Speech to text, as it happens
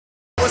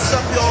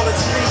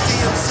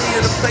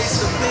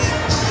place to be.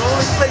 The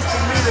only place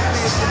for me to be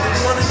is with the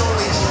one and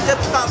only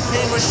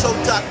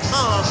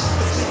HipHopGamerShow.com.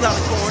 Cause we got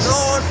it going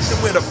on and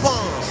we're the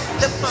bomb.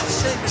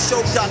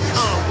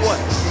 HipHopGamerShow.com. What?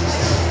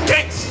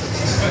 Gangsta.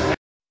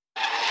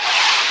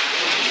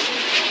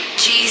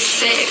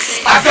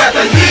 G6. I got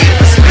the need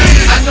for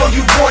speed. I know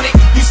you want it.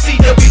 You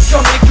see that we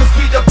coming, cause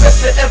we the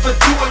best to ever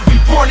do it. We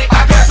born it.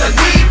 I got the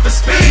need for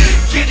speed.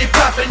 Get it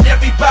poppin',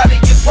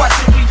 everybody is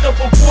watching. We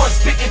number one,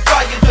 spitting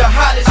fire, the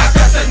hottest. I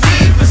got the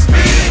need for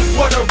speed.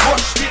 What a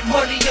rush, get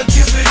money or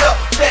give it up.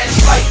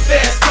 Fast life,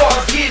 fast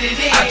cars, get it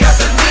in. I got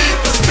the need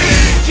for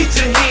speed. Get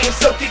your hands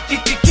up, get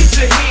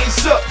your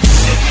hands up.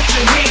 Get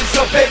your hands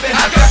up, baby.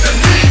 I got the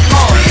need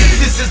for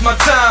speed. This is my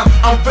time,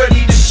 I'm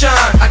ready to shine.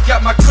 I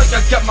got my click,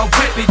 I got my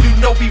whip, and you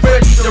know we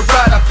ready to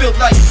ride. I feel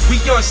like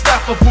we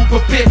unstoppable,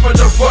 prepared for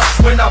the rush.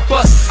 When I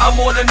bust, I'm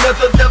on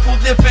another level,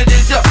 living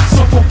it up.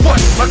 So for what?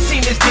 My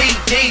team is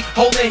DD,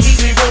 holding heat,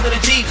 we rolling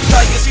the G.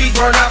 Tiger speed,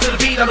 burn out to the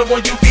beat. I'm the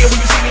one you feel when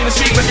you see me in the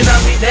street.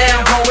 Recognize me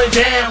now, going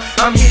down.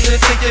 I'm here to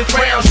take the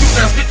crown. Shoot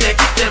down, spit that,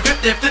 get that, rip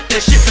that, flip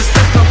that shit,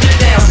 respect, come get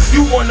down.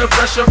 You under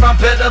pressure, I'm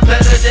better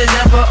than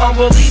ever.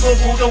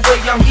 Unbelievable the way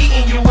I'm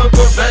heating you with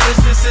Berettas.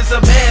 This is a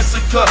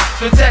massacre,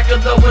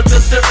 spectacular with the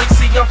lyrics.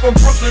 See, I'm from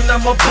Brooklyn,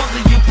 I'm a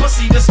bully. You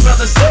pussy, the smell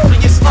is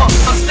serious. I'm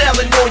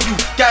styling on you.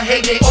 Got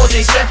heyday all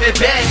day, strap it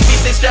back.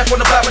 If they strap on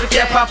the bottom of the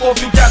cap, pop off,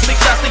 you got big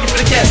shots, thinking for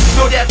the cat.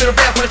 Know that for the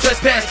rap when the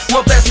trespass.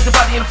 One blast with the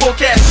body in the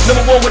forecast.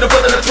 Number one with a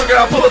bullet, a trigger,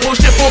 I'll pull a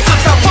bullshit, full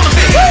clips, I'm full of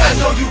it. I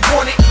know you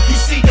want it, you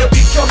see that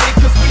we coming,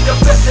 cause we the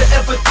best to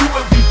ever do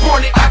it, we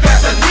born it. I got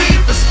the need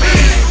for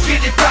speed.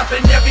 Get it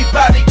poppin',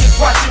 everybody is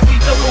watching. We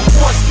number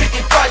one,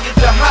 spitting fire,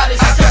 the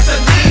hottest. I got the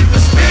need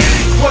for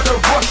speed. What a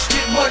rush,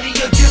 get money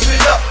or give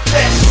it up.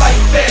 Fast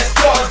life, fast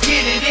cars,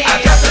 get it in. I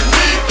got the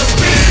need for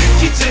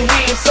speed. Get your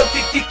hands up,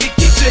 get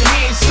your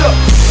hands up.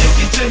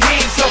 Get your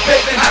hands up,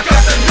 baby. I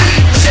got the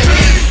need for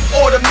speed.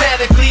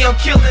 Automatically, I'm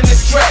killing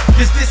this track,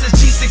 cause this is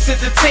G6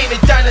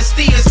 Entertainment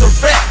Dynasty, it's a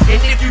rap.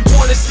 And if you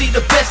wanna see the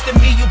best of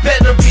me, you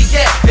better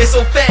react. It's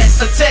so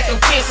fast, attack, I'm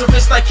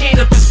cancerous like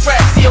cannabis crack.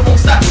 See, I won't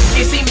stop,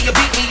 can't see me or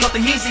beat me off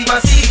the easy.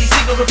 My CD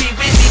signal will be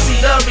with me,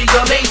 scenery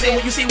amazing.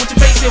 When you see what you're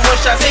facing, one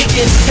shot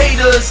taken.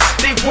 Haters,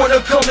 they wanna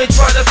come and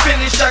try to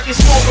finish. I get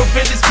stronger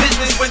in this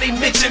business when they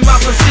mention my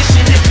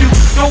position. If you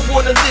don't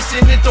wanna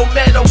listen, it don't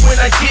matter when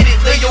I get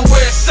it. Lay your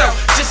ass out,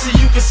 just so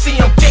you can see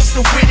I'm gangster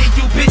with it.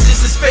 You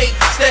bitches is fake,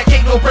 stack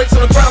ain't no breaks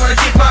on the ground when I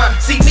get mine.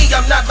 See me,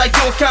 I'm not like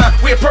your kind,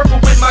 wear purple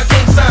with my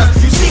gang signs.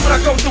 You see when I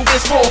come through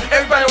this roll,